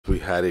we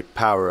had a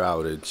power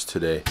outage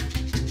today.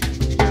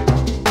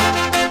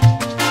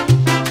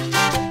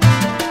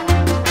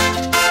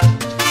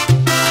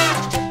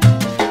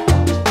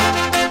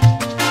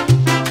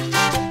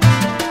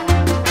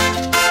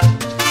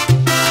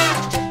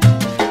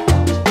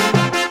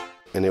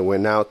 And it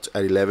went out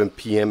at 11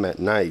 p.m. at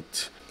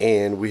night,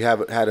 and we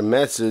haven't had a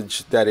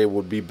message that it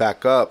would be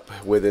back up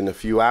within a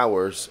few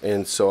hours.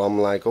 And so I'm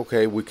like,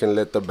 okay, we can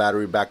let the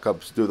battery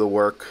backups do the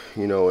work,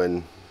 you know,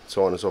 and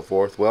so on and so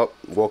forth. Well,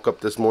 woke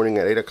up this morning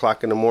at 8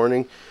 o'clock in the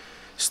morning,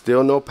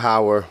 still no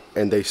power,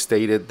 and they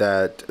stated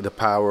that the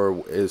power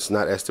is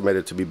not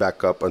estimated to be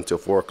back up until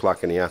 4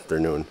 o'clock in the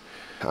afternoon.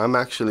 I'm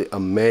actually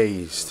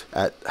amazed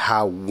at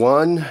how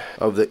one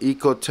of the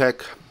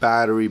Ecotech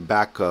battery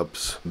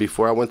backups,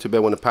 before I went to bed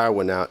when the power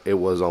went out, it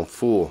was on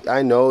full.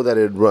 I know that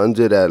it runs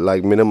it at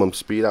like minimum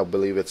speed. I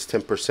believe it's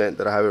 10%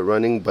 that I have it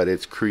running, but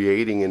it's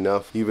creating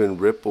enough even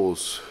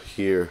ripples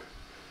here.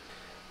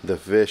 The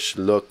fish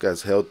look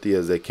as healthy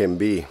as they can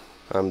be.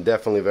 I'm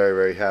definitely very,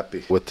 very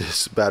happy with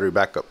this battery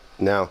backup.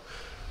 Now,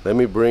 let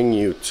me bring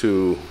you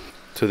to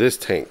this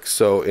tank.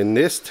 So in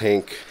this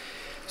tank,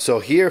 so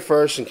here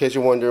first, in case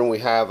you're wondering,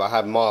 I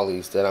have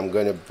mollies that I'm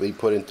going to be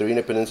putting 3 in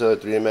the Peninsula,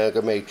 3 in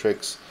Mega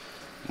Matrix.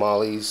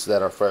 Mollies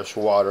that are fresh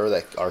water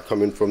that are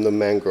coming from the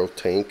mangrove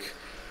tank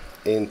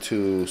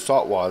into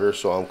salt water.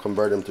 So I'm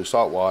converting them to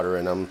salt water,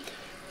 and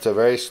it's a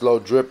very slow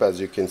drip,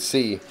 as you can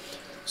see.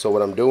 So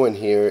what I'm doing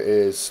here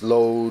is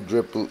slow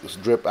drip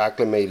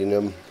acclimating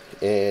them,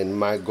 and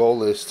my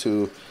goal is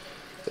to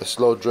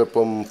slow drip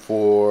them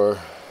for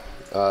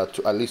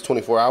at least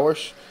 24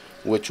 hours,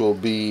 which will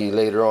be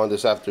later on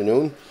this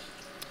afternoon.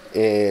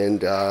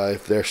 And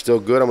if they're still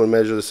good, I'm gonna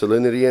measure the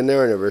salinity in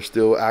there, and if they're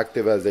still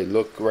active as they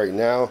look right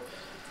now,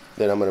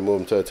 then I'm gonna move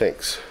them to the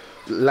tanks.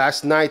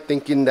 Last night,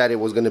 thinking that it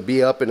was gonna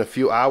be up in a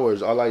few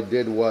hours, all I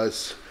did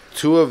was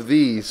 2 of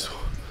these,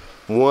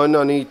 one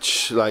on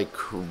each, like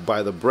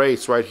by the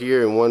brace right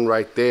here and one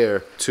right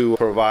there, to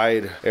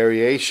provide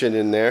aeration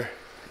in there.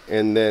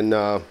 And then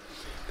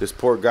this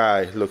poor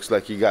guy looks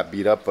like he got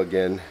beat up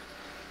again.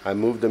 I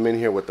moved them in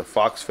here with the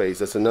fox face.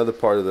 That's another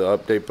part of the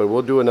update, but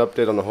we'll do an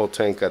update on the whole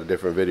tank at a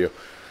different video.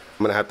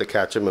 I'm gonna have to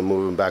catch him and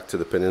move him back to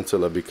the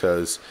Peninsula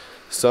because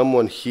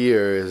someone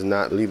here is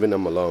not leaving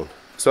them alone.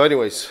 So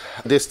anyways,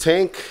 this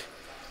tank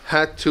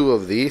had 2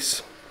 of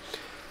these.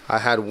 I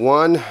had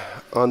one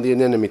on the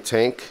anemone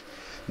tank.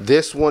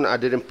 This one I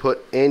didn't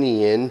put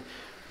any in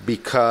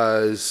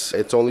because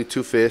it's only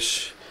 2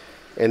 fish.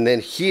 And then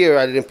here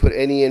I didn't put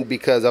any in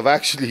because I've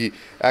actually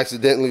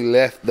accidentally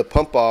left the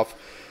pump off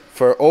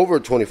for over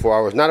 24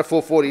 hours, not a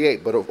full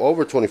 48, but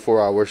over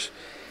 24 hours.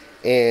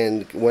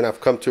 And when I've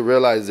come to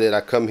realize it,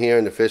 I come here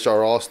and the fish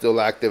are all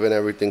still active and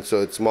everything.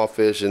 So it's small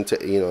fish and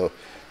you know,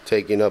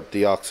 taking up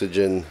the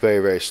oxygen very,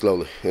 very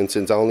slowly. And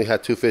since I only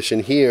had 2 fish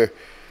in here,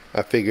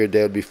 I figured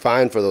they would be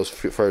fine for those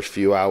first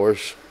few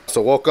hours.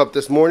 So woke up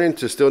this morning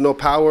to still no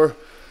power,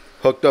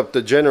 hooked up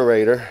the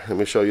generator. Let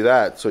me show you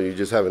that so you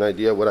just have an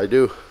idea of what I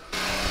do.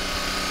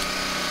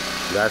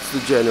 That's the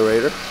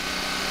generator.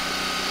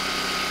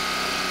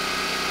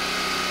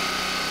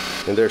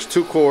 And there's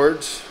 2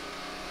 cords.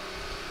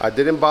 I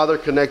didn't bother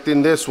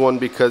connecting this one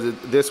because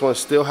this one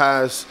still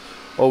has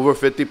over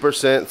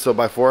 50%. So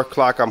by 4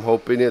 o'clock, I'm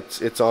hoping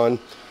it's on.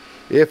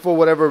 If for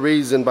whatever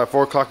reason by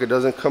 4 o'clock it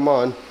doesn't come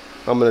on,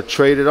 I'm gonna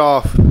trade it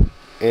off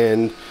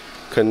and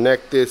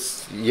connect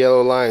this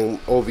yellow line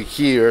over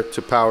here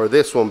to power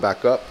this one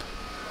back up.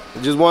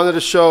 I just wanted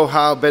to show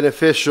how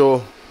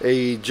beneficial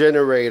a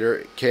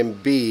generator can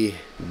be,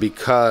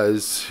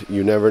 because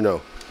you never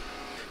know.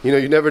 You know,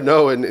 you never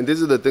know, and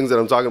these are the things that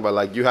I'm talking about.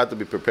 Like, you have to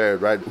be prepared,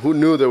 right? Who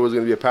knew there was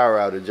going to be a power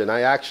outage? And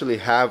I actually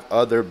have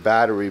other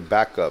battery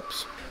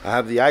backups. I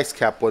have the ice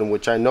cap one,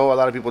 which I know a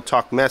lot of people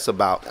talk mess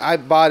about. I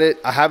bought it.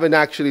 I haven't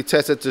actually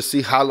tested to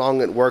see how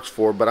long it works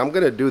for, but I'm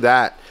going to do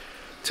that.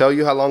 Tell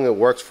you how long it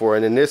works for.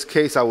 And in this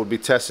case, I would be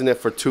testing it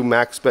for 2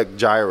 max spec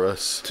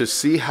gyros to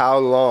see how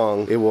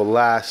long it will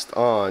last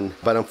on.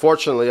 But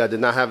unfortunately, I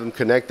did not have them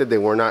connected. They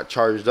were not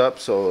charged up,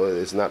 so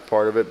it's not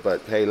part of it.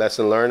 But hey,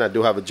 lesson learned. I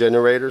do have a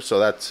generator, so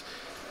that's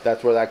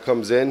where that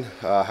comes in.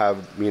 I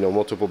have, you know,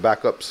 multiple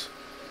backups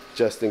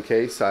just in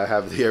case. I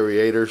have the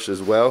aerators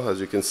as well,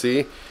 as you can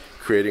see,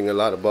 creating a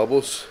lot of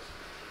bubbles.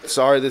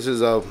 Sorry, this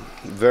is a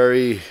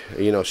very,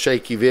 you know,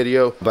 shaky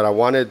video, but I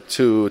wanted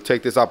to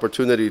take this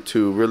opportunity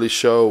to really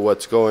show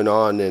what's going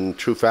on in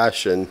true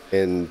fashion,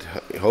 and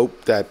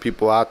hope that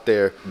people out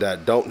there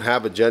that don't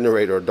have a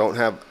generator or don't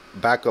have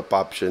backup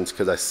options,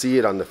 because I see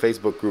it on the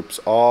Facebook groups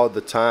all the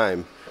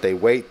time, they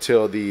wait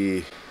till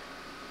the,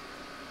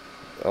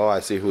 oh, I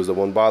see who's the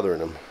one bothering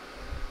them.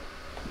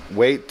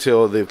 Wait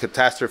till the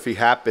catastrophe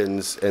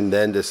happens and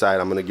then decide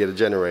I'm gonna get a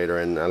generator.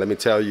 And let me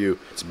tell you,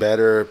 it's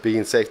better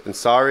being safe than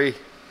sorry.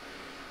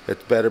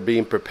 It's better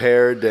being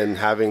prepared than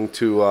having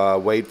to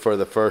wait for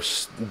the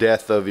first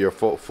death of your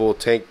full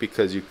tank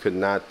because you could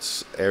not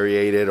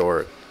aerate it.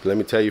 Or let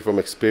me tell you from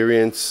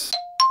experience,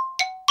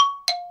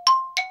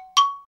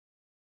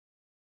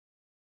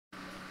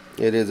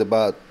 it is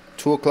about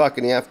 2 o'clock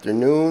in the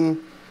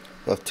afternoon.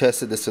 I've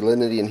tested the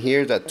salinity in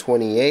here. It's at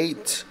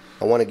 28.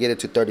 I want to get it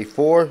to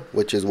 34,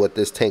 which is what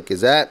this tank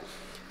is at,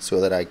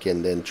 so that I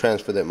can then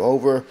transfer them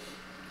over.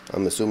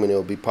 I'm assuming it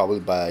will be probably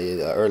by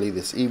early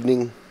this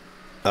evening.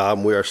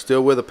 We are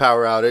still with a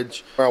power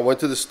outage. I went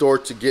to the store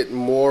to get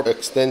more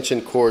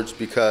extension cords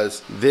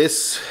because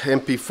this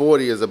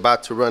MP40 is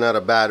about to run out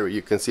of battery.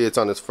 You can see it's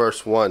on its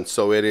first one,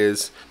 so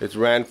it's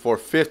ran for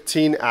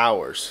 15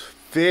 hours.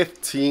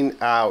 15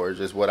 hours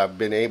is what I've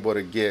been able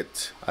to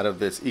get out of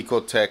this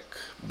Ecotech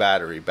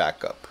battery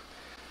backup.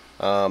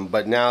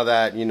 But now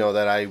that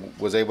that I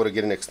was able to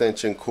get an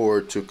extension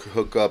cord to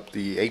hook up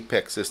the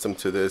Apex system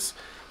to this,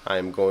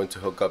 I'm going to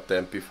hook up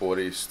the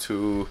MP40s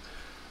to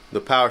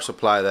the power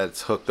supply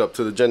that's hooked up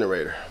to the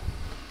generator.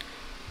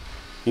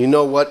 You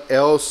know what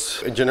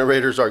else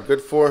generators are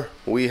good for?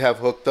 We have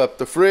hooked up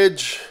the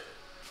fridge.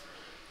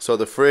 So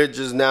the fridge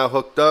is now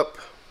hooked up.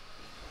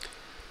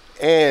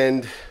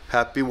 And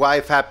happy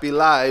wife, happy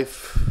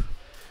life.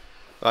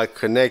 I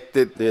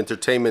connected the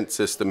entertainment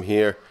system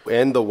here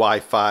and the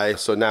Wi-Fi,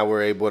 so now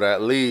we're able to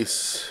at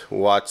least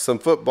watch some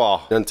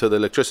football until the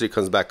electricity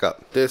comes back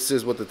up. This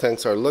is what the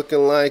tanks are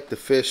looking like. The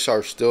fish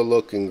are still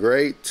looking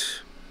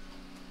great.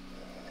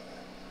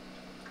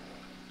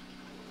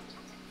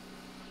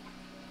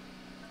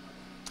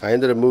 I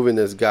ended up moving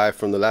this guy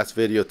from the last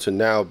video to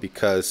now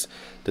because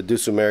the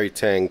Dusumeri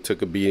tang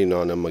took a beating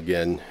on him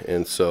again,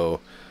 and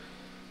so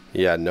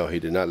yeah, no, he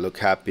did not look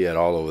happy at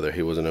all over there.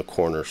 He was in a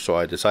corner, so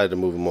I decided to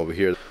move him over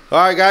here. All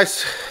right,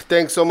 guys,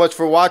 thanks so much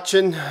for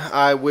watching.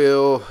 I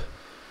will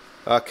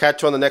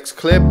catch you on the next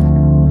clip.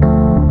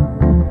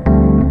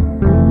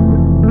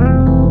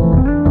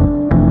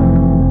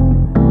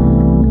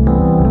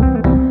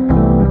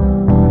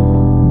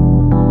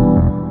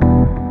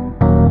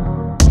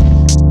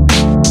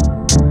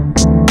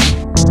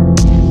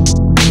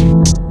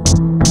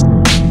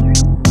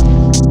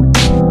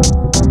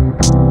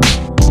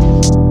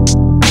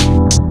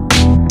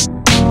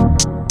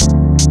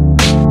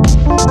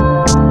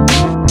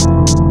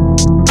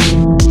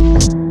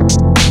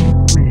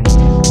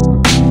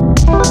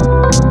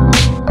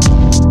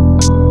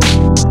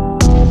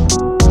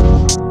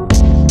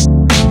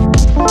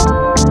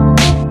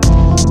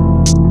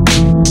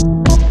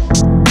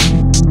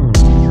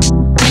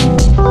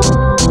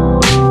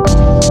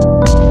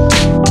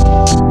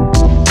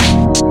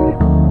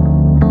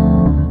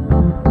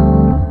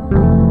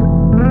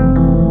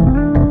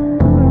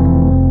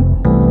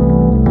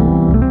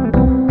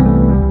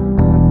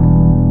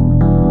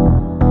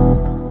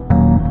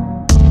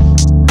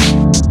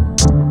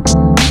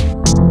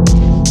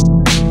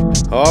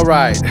 All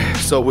right,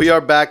 so we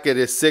are back. It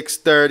is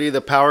 6:30.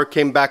 The power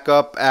came back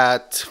up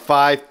at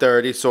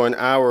 5:30, so an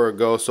hour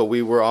ago. So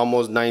we were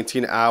almost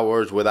 19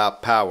 hours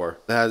without power.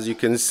 As you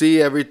can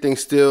see, everything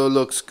still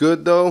looks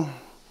good though.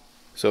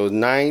 So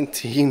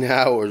 19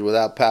 hours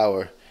without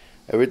power.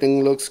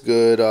 Everything looks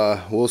good.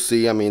 We'll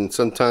see. I mean,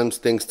 sometimes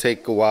things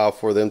take a while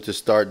for them to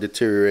start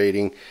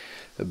deteriorating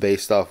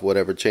based off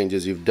whatever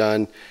changes you've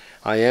done.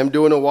 I am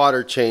doing a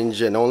water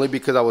change, and only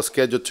because I was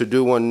scheduled to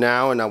do one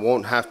now and I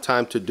won't have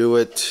time to do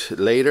it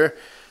later.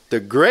 The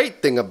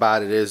great thing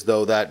about it is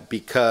though that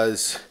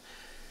because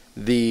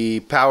the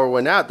power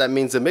went out, that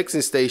means the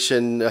mixing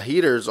station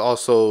heaters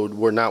also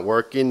were not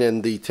working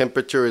and the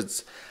temperature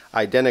is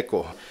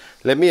identical.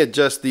 Let me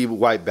adjust the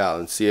white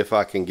balance, see if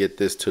I can get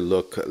this to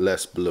look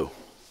less blue.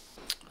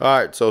 All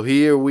right, so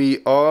here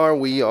we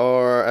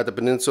are at the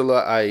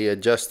peninsula. I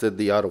adjusted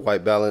the auto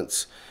white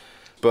balance.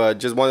 But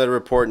just wanted to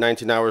report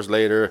 19 hours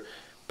later,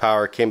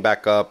 power came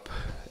back up.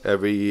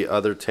 Every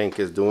other tank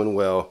is doing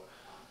well.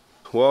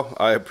 Well,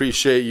 I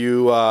appreciate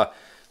you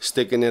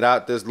sticking it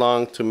out this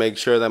long to make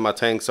sure that my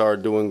tanks are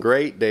doing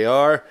great. They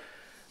are.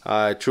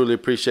 I truly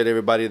appreciate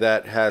everybody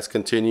that has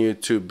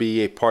continued to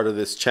be a part of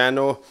this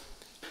channel.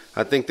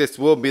 I think this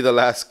will be the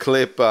last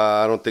clip.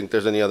 I don't think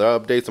there's any other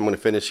updates. I'm going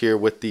to finish here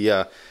with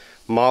the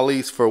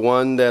mollies for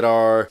one that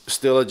are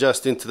still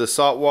adjusting to the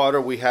salt water.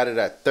 We had it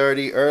at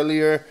 30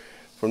 earlier.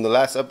 From the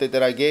last update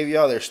that I gave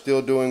y'all, they're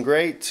still doing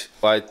great.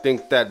 I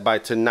think that by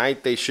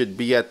tonight they should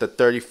be at the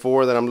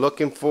 34 that I'm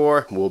looking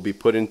for. We'll be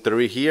putting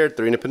 3 here,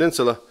 3 in the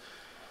peninsula.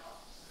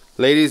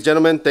 Ladies,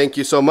 gentlemen, thank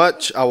you so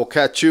much. I will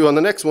catch you on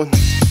the next one.